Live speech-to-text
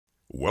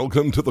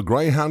Welcome to the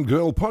Greyhound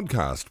Girl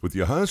podcast with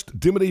your host,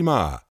 Dimity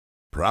Ma.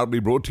 Proudly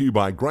brought to you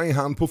by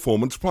Greyhound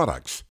Performance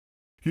Products.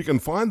 You can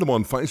find them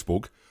on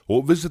Facebook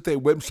or visit their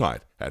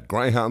website at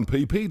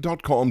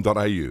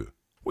greyhoundpp.com.au.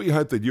 We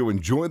hope that you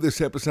enjoy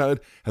this episode,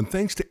 and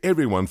thanks to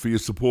everyone for your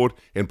support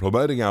in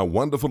promoting our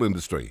wonderful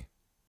industry.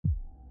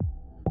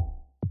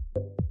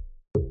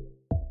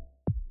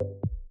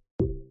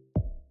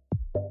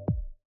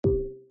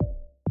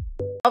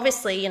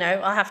 Obviously,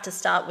 I have to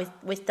start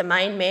with the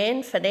main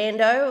man,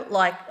 Fernando.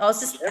 Like, I was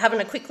just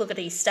having a quick look at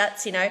his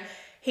stats,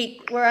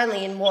 we're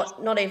only in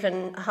not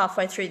even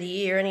halfway through the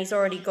year, and he's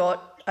already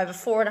got over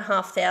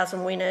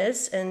 4,500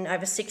 winners and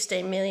over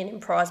 16 million in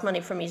prize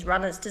money from his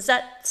runners. Does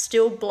that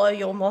still blow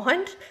your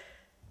mind?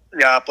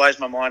 Yeah, it blows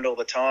my mind all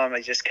the time.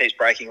 He just keeps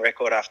breaking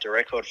record after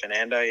record,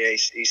 Fernando. Yeah,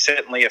 he's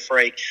certainly a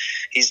freak.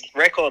 His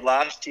record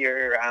last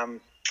year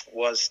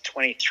was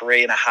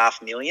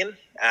 23.5 million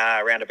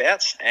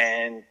roundabouts,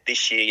 and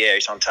this year,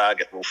 he's on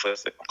target for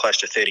close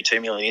to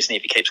 32 million, isn't he?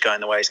 If he keeps going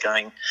the way he's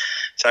going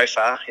so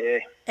far, yeah.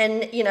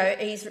 And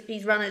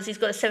his runners, he's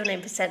got a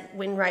 17%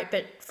 win rate,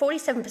 but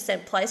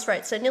 47% place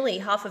rate. So nearly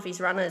half of his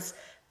runners,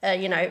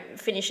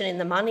 finishing in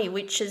the money,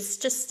 which is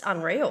just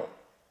unreal.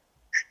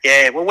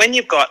 Yeah, well, when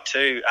you've got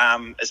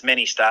as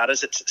many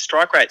starters, it's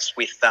strike rates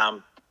with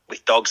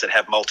dogs that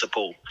have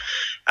multiple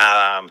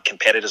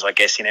competitors, I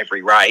guess, in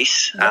every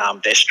race,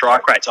 their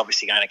strike rate's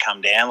obviously going to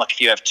come down. Like if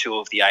you have 2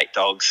 of the 8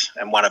 dogs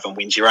and one of them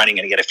wins, you're only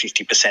going to get a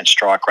 50%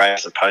 strike rate,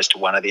 as opposed to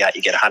 1 of the 8,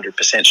 you get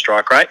 100%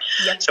 strike rate.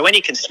 Yep. So when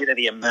you consider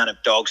the amount of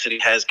dogs that he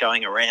has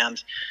going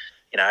around,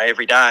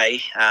 every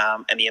day,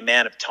 and the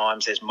amount of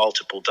times there's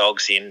multiple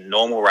dogs in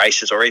normal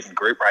races or even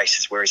group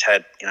races where he's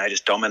had,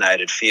 just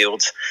dominated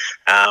fields,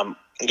 to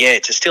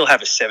still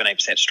have a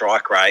 17%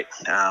 strike rate,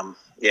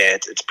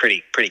 it's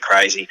pretty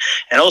crazy.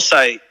 And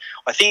also,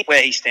 I think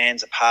where he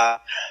stands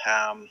apart,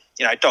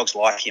 dogs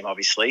like him,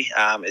 obviously,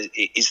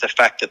 is the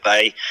fact that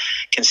they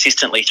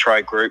consistently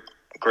throw group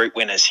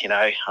winners.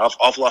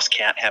 I've lost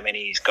count how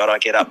many he's got. I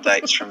get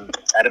updates from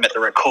Adam at the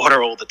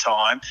recorder all the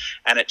time,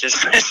 and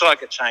it's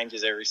like it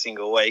changes every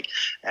single week.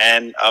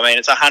 And I mean,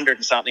 it's 100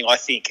 and something, I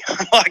think.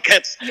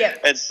 It's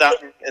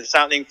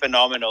something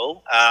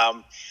phenomenal.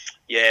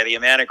 The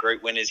amount of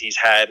group winners he's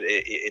had,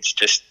 it's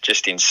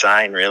just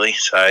insane, really.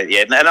 So,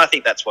 yeah, and I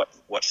think that's what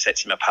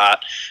sets him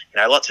apart.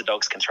 Lots of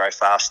dogs can throw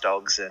fast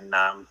dogs and,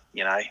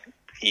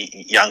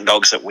 young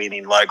dogs that win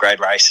in low-grade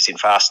races in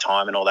fast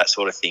time and all that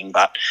sort of thing.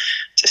 But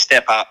to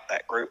step up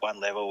at Group 1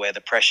 level where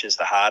the pressure's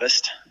the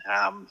hardest,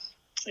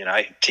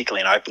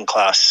 particularly in open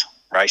class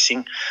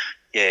racing,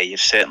 you've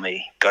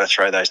certainly got to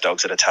throw those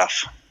dogs that are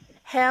tough.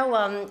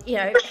 How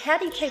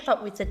do you keep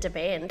up with the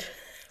demand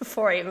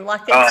for him?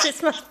 Like, it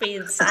just must be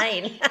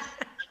insane.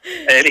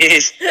 It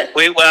is.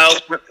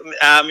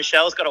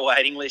 Michelle's got a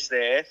waiting list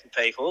there for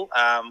people.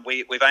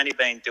 We've only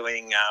been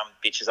doing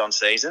bitches on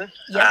season.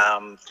 Yep.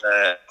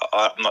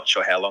 I'm not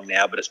sure how long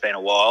now, but it's been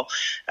a while.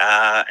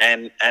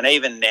 And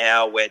even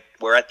now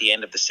we're at the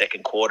end of the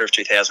second quarter of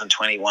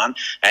 2021,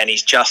 and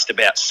he's just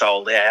about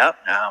sold out.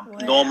 Wow.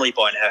 Normally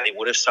by now he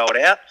would have sold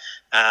out.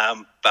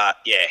 But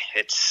yeah,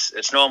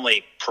 it's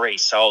normally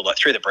pre-sold, like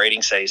through the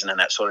breeding season and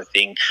that sort of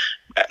thing.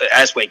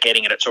 As we're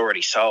getting it, it's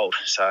already sold.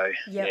 So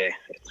yep.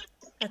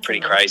 That's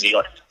pretty crazy.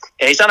 Like,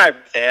 he's done over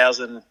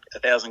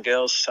 1,000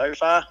 girls so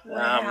far.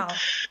 Wow.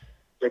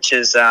 Which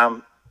is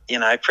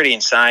pretty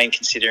insane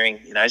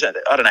considering, I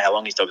don't know how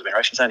long his dog's been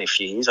racing. It's only a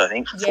few years, I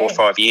think, 4 or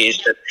 5 years.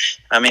 But,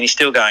 I mean, he's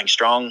still going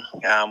strong.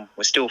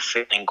 We're still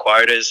filling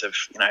quotas of,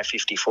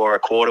 54 a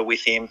quarter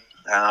with him,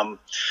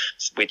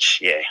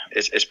 which,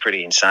 is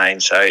pretty insane.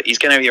 So he's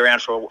going to be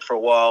around for a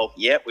while.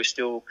 Yeah, we've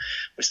still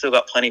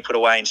got plenty put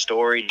away in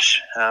storage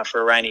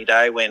for a rainy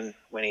day when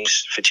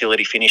his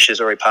fertility finishes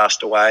or he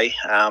passed away.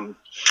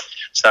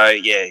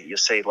 You'll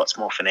see lots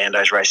more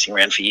Fernandos racing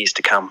around for years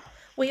to come.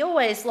 We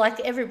always, like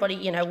everybody,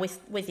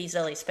 with his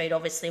early speed,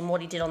 obviously, and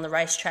what he did on the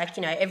racetrack,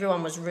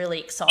 everyone was really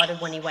excited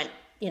when he went,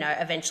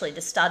 eventually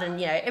to stud.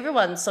 And,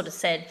 everyone sort of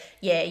said,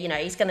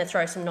 he's going to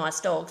throw some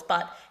nice dogs.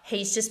 But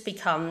he's just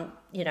become,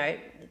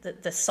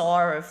 the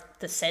sire of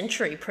the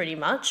century pretty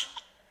much.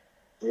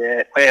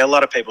 Yeah, a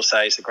lot of people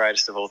say he's the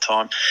greatest of all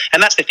time.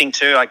 And that's the thing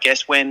too, I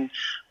guess, when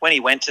he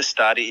went to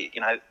stud,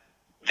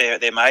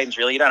 they're maidens,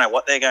 really. You don't know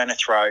what they're going to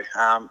throw.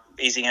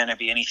 Is he going to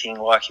be anything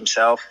like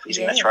himself? Is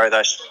he going to throw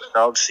those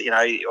dogs,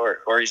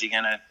 or is he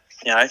going to,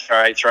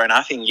 throw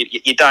nothing?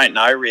 You don't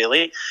know,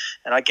 really.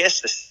 And I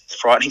guess the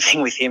frightening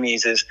thing with him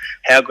is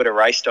how good a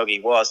race dog he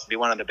was, to be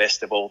one of the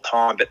best of all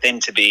time, but then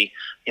to be,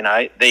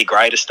 the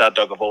greatest stud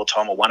dog of all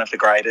time, or one of the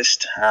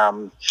greatest,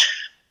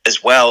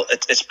 as well.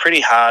 It's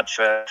pretty hard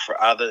for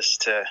others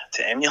to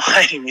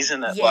emulate him,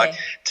 isn't it? Yeah. Like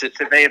to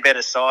be a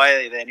better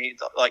sire, then you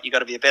got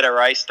to be a better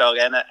race dog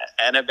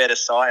and a better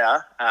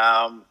sire.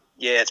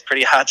 It's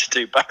pretty hard to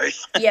do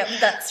both. Yeah,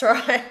 that's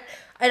right.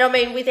 And I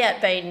mean,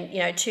 without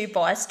being too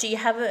biased, do you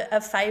have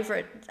a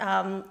favourite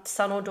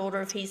son or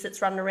daughter of his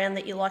that's running around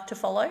that you like to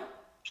follow?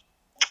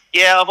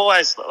 Yeah,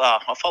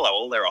 I follow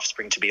all their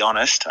offspring, to be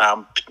honest.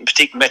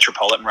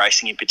 Metropolitan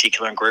racing in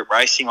particular and group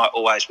racing, I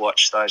always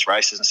watch those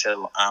races and set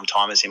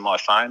timers in my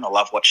phone. I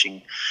love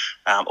watching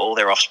all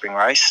their offspring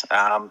race.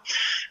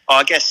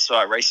 I guess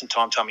recent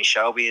time, Tommy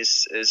Shelby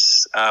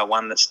is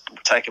one that's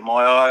taken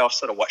my eye. I've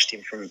sort of watched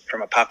him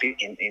from a puppy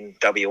in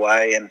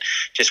WA and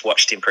just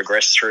watched him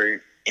progress through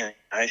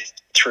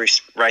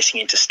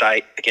racing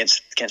interstate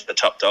against the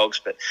top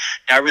dogs. But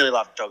I really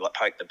love a dog like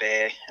Poke the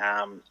Bear.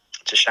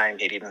 It's a shame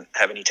he didn't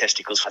have any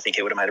testicles. I think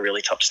he would have made a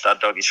really top stud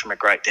dog. He's from a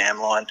great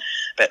dam line.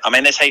 But, I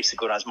mean, there's heaps of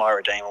good ones. My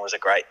Redeemer was a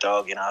great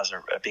dog. I was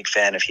a big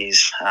fan of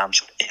his.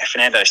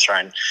 Fernando's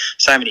thrown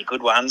so many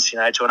good ones.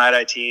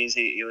 Tornado Tears,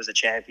 he was a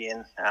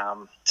champion.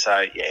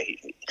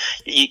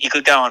 You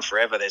could go on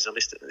forever. There's a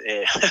list of,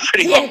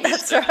 pretty long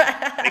list. That's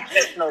right.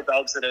 Exceptional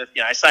dogs that have,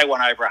 say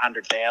one over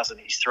 100,000.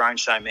 He's thrown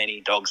so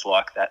many dogs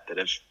like that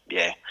have,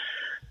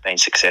 been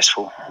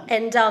successful.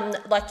 And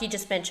like you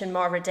just mentioned,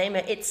 My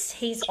Redeemer, it's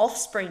his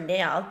offspring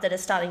now that are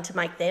starting to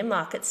make their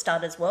market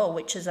stud as well,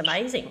 which is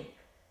amazing.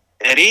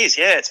 It is,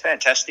 yeah. It's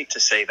fantastic to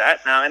see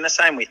that. And the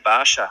same with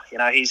Barsha.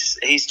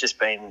 He's just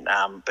been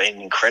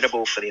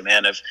incredible for the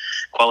amount of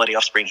quality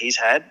offspring he's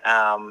had.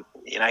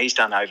 He's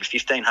done over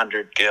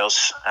 1,500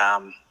 girls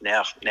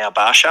now.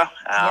 Barsha.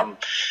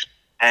 Yep.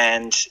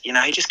 And,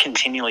 he just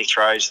continually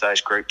throws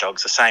those group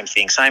dogs the same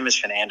thing, same as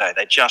Fernando.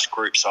 They're just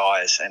group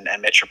size and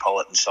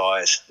metropolitan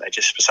size. They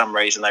just, for some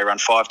reason, they run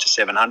 500 to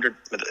 700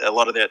 with a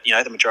lot of the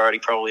majority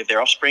probably of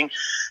their offspring.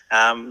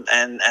 And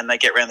they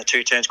get around the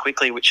 2 turns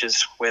quickly, which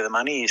is where the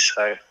money is.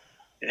 So,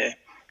 yeah.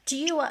 Do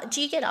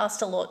you get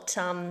asked a lot,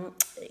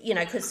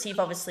 because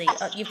you've obviously,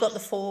 you've got the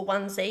 4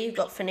 ones there. You've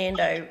got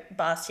Fernando,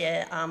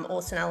 Barcia,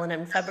 Orson Allen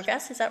and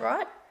Fabregas, is that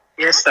right?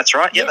 Yes, that's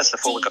right. Yeah, that's the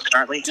 4 we've got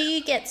currently. Do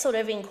you get sort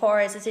of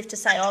inquiries as if to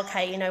say,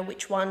 okay,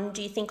 which one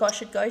do you think I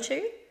should go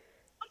to?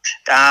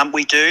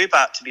 We do,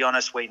 but to be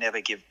honest, we never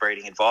give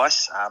breeding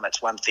advice.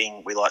 It's one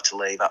thing we like to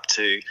leave up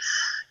to,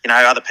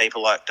 other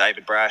people like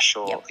David Brash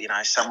or,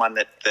 someone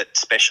that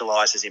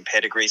specialises in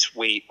pedigrees.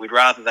 We'd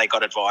rather they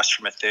got advice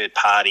from a third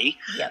party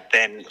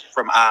than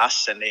from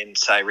us and then,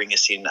 say, ring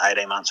us in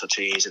 18 months or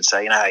 2 years and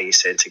say, you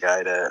said to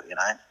go to,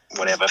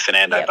 whatever,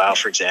 Fernando Bale,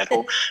 for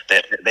example,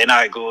 they're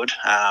no good.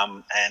 I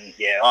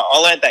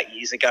learned that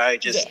years ago.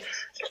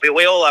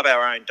 We all love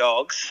our own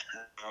dogs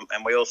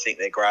and we all think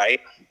they're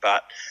great,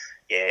 but,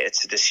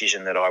 it's a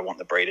decision that I want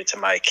the breeder to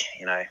make,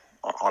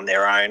 on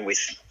their own with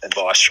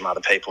advice from other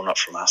people, not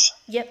from us.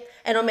 Yep.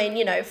 And I mean,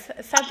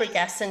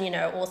 Fabregas and,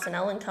 Orson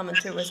Allen coming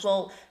through as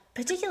well.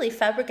 Particularly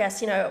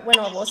Fabregas, when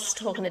I was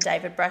talking to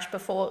David Brash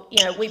before,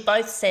 we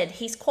both said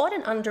he's quite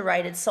an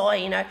underrated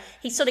sire.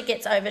 He sort of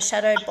gets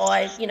overshadowed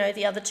by,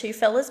 the other 2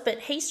 fellas, but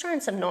he's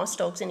thrown some nice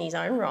dogs in his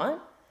own right.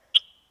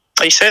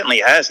 He certainly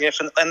has, yeah.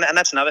 And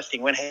that's another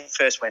thing. When he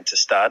first went to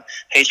stud,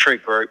 he threw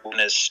group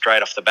winners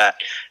straight off the bat.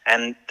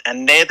 And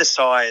they're the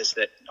sires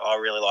that I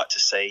really like to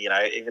see,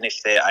 even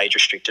if they're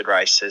age-restricted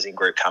races in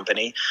group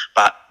company.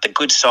 But the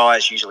good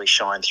sires usually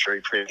shine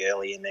through pretty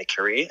early in their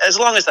career, as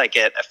long as they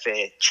get a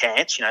fair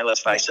chance.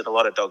 Let's face it, a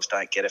lot of dogs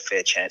don't get a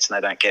fair chance and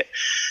they don't get,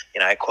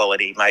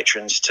 quality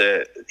matrons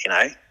to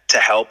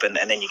help. And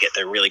then you get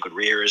the really good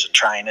rearers and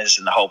trainers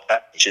and the whole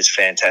pack, which is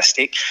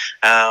fantastic.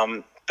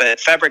 But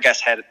Fabregas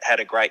had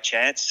a great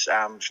chance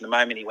from the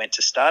moment he went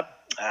to stud.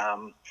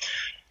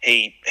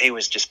 He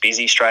was just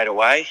busy straight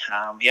away.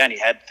 He only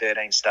had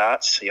 13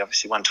 starts. He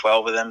obviously won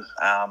 12 of them.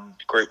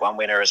 Group 1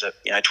 winner as a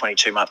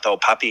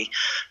 22-month-old puppy.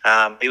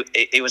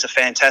 He was a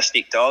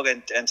fantastic dog,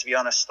 and to be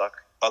honest,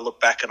 I look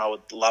back and I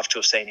would love to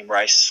have seen him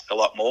race a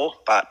lot more.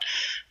 But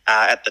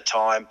at the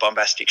time,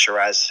 Bombastic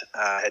Shiraz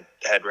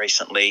had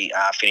recently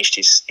finished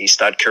his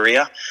stud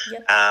career,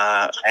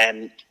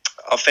 and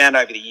I've found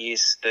over the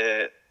years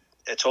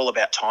it's all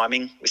about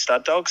timing with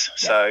stud dogs.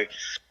 So,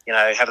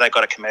 have they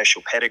got a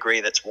commercial pedigree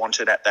that's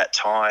wanted at that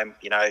time?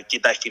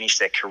 Did they finish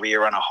their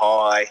career on a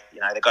high?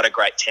 They've got a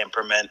great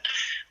temperament.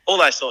 All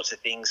those sorts of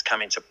things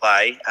come into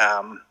play.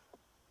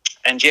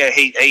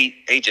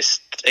 He's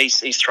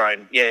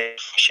thrown a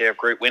share of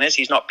group winners.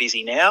 He's not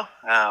busy now,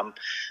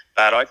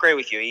 but I agree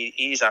with you.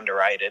 He is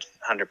underrated,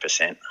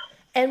 100%.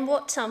 And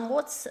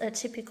what's a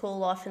typical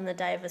life in the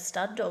day of a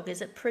stud dog?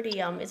 Is it pretty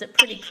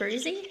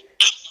cruisy?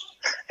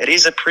 It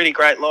is a pretty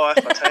great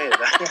life, I tell you.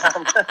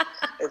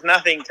 There's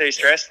nothing too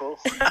stressful.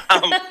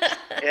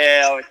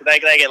 They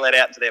get let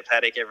out into their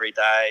paddock every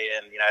day,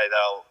 and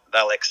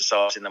they'll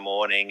exercise in the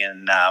morning,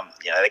 and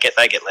they get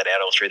let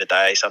out all through the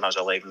day. Sometimes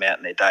I'll leave them out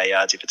in their day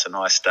yards if it's a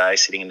nice day,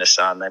 sitting in the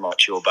sun. They might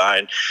chew a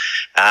bone.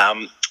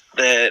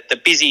 The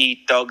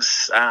busy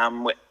dogs,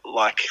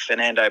 like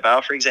Fernando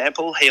Bale, for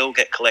example, he'll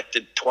get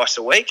collected twice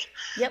a week.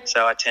 Yep.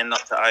 So I tend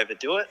not to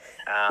overdo it.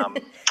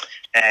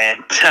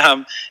 And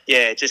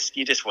you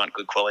just want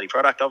good quality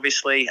product,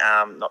 obviously,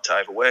 not to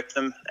overwork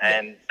them.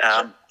 And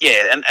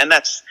and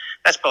that's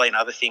probably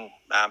another thing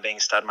being a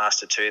stud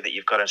master too, that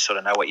you've got to sort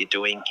of know what you're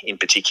doing, in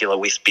particular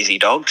with busy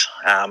dogs.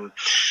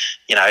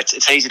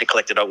 It's easy to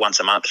collect a dog once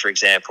a month, for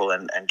example,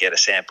 and get a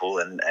sample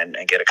and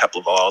get a couple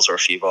of vials or a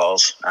few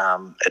vials.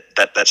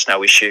 That's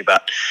no issue.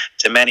 But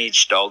to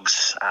manage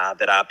dogs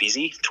that are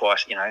busy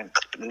twice,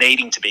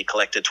 needing to be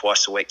collected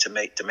twice a week to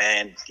meet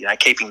demand,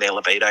 keeping their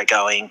libido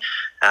going,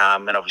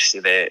 and obviously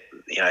their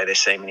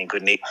semen in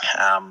good nick.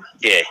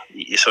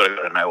 You sort of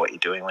got to know what you're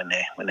doing when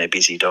they're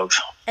busy dogs.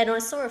 And I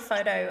saw a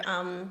photo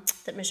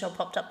that Michelle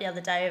popped up the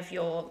other day of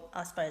your,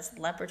 I suppose,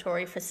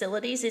 laboratory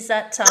facilities. Is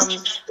that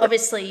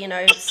obviously,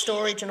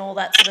 storage and all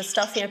that sort of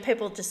stuff?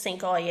 People just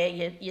think, oh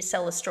yeah, you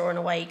sell a straw and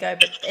away you go,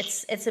 but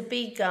it's a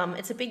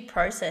big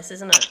process,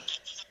 isn't it?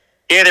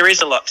 Yeah, there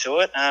is a lot to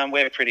it.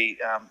 We're pretty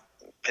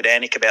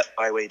pedantic about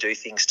the way we do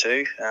things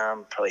too,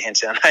 probably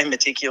hence our name,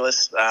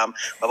 Meticulous. I've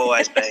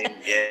always been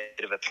a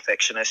bit of a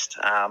perfectionist.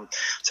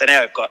 So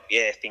now I've got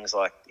things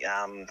like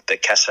the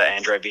CASA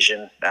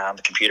Androvision,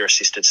 the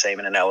computer-assisted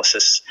semen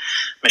analysis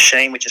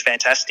machine, which is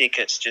fantastic.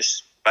 It's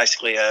just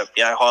basically a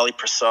highly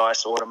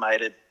precise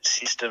automated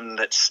system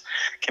that's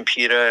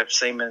computer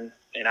semen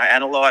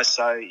analysed,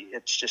 so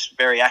it's just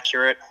very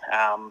accurate.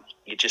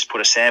 You just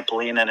put a sample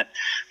in and it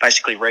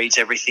basically reads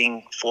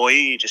everything for you.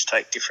 You just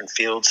take different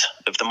fields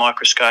of the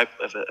microscope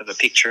of a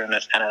picture and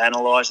it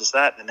analyses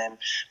that, and then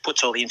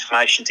puts all the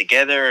information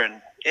together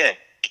and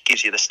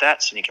gives you the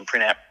stats, and you can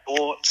print out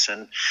reports,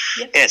 and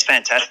it's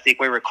fantastic.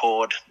 We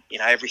record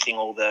everything,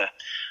 all the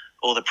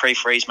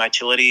pre-freeze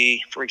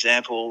motility, for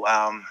example,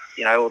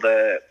 all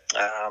the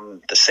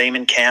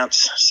semen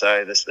counts,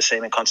 so the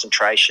semen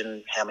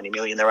concentration, how many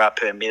million there are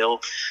per mil,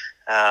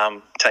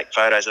 take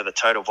photos of the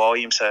total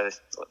volume, so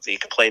the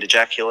complete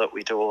ejaculate,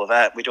 we do all of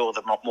that. We do all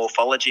the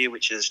morphology,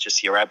 which is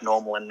just your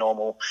abnormal and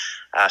normal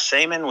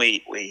semen.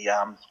 We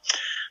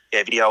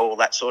video, all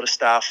that sort of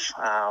stuff.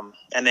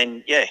 And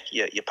then,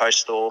 your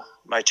post-thaw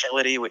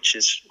motility, which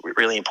is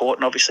really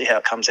important, obviously, how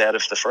it comes out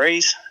of the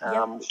freeze,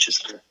 which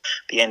is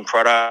the end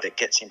product that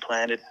gets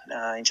implanted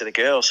into the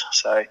girls.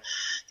 So,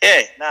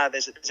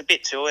 there's a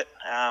bit to it.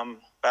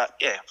 But,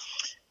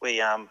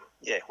 we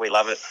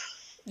love it.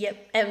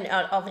 Yep. And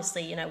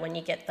obviously, when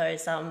you get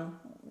those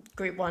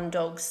Group 1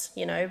 dogs,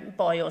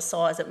 by your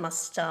size, it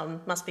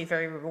must be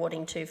very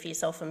rewarding too for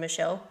yourself and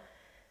Michelle.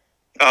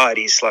 Oh, it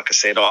is. Like I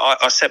said,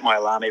 I set my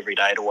alarm every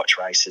day to watch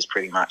races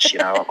pretty much.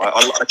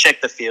 I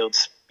check the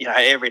fields,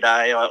 every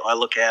day. I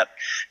look out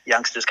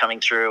youngsters coming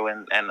through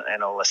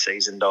and all the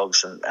seasoned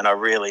dogs. And I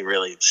really,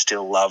 really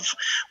still love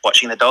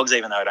watching the dogs,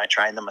 even though I don't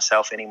train them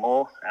myself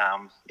anymore.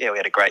 We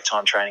had a great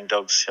time training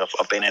dogs.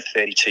 I've been at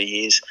 32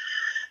 years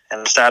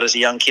and started as a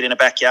young kid in a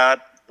backyard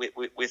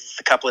with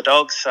a couple of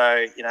dogs.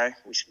 So,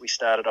 we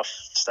started off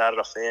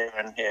there,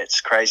 and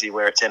it's crazy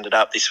where it's ended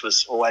up. This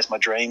was always my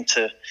dream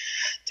to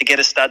get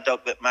a stud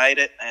dog that made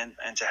it and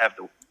to have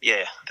the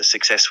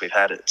success we've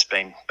had. It's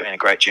been a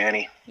great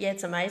journey. Yeah,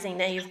 it's amazing.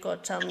 Now you've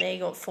got 4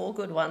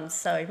 good ones,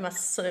 so you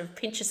must sort of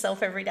pinch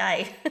yourself every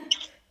day.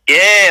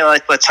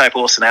 Let's hope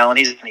Orson Allen,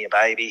 he's only a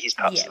baby. His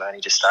pups have only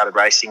just started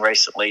racing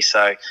recently,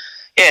 so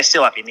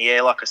still up in the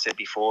air. Like I said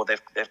before,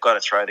 they've got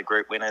to throw the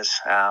group winners,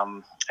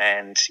 and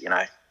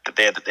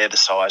they're the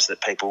size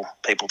that people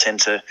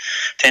tend to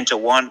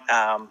want.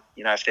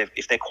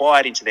 If they're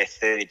quiet into their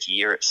 3rd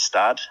year at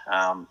stud,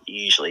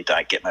 you usually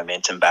don't get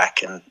momentum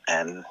back, and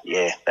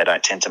they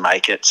don't tend to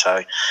make it.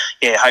 So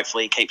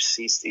hopefully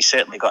he's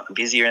certainly gotten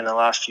busier in the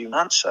last few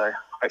months. So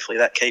hopefully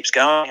that keeps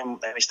going,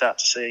 and we start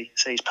to see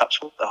his pups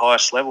at the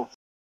highest level.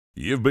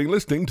 You've been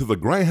listening to the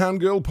Greyhound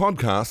Girl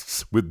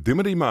podcasts with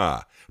Dimity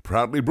Ma,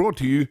 proudly brought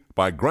to you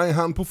by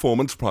Greyhound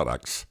Performance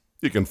Products.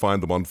 You can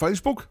find them on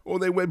Facebook or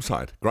their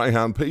website,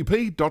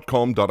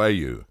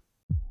 greyhoundpp.com.au.